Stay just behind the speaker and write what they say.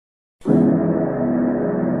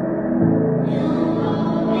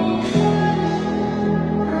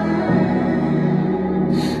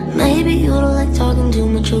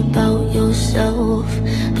much about yourself,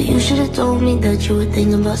 but you should've told me that you were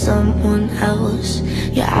thinking about someone else.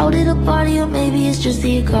 You're out at a party, or maybe it's just that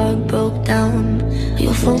your car broke down.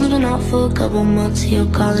 Your phone's been off for a couple months, you're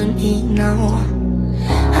calling me now.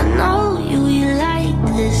 I know you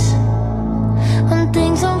like this. When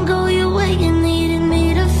things don't go your way, you needed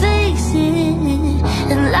me to fix it.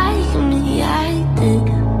 And like me, I did,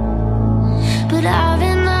 but I've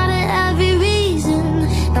been out of every reason.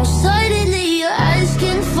 Now suddenly you're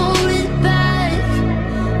asking for it back.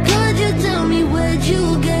 Could you tell me where'd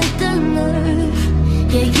you get the nerve?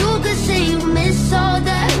 Yeah, you could say you miss all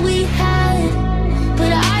that we had,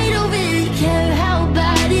 but I don't really care how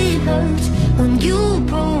bad it hurts when you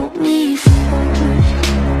broke me first.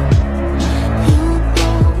 You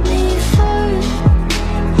broke me first.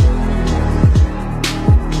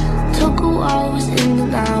 Took a while, was in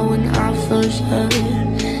and out when I first heard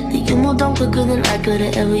that you moved on quicker than I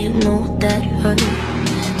could've ever, you know that hurt.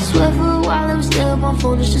 Swear for a while I was there on my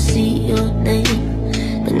phone just to see your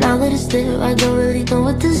name, but now that it's there, I don't really know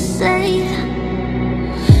what to say.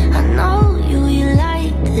 I know you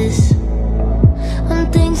like this.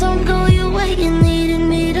 When things don't go your way, you needed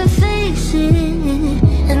me to fix it.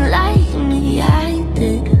 And like me, I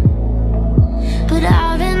did, but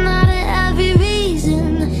I've been out of every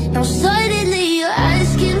reason. Now suddenly you're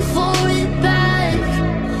asking for it back.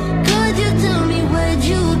 Could you tell me where'd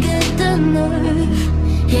you get the nerve?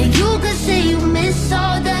 Yeah, you could say you miss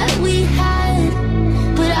all that we had,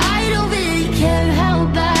 but I don't really care how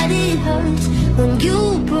bad it hurts when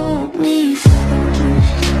you broke me first.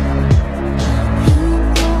 You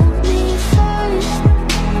broke me first.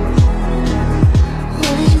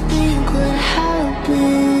 What did you think would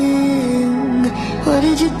happen? What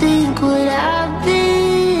did you think would happen?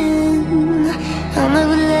 I'll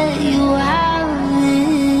never let you have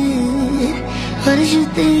it. What did you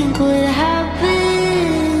think would happen?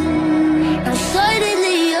 Now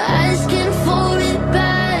suddenly you're asking for it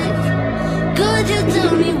back. Could you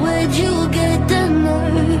tell me where'd you get the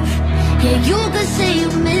nerve? Yeah, you could say you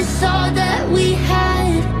miss all that we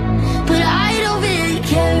had, but I don't really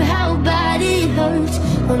care how bad it hurts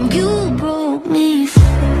when you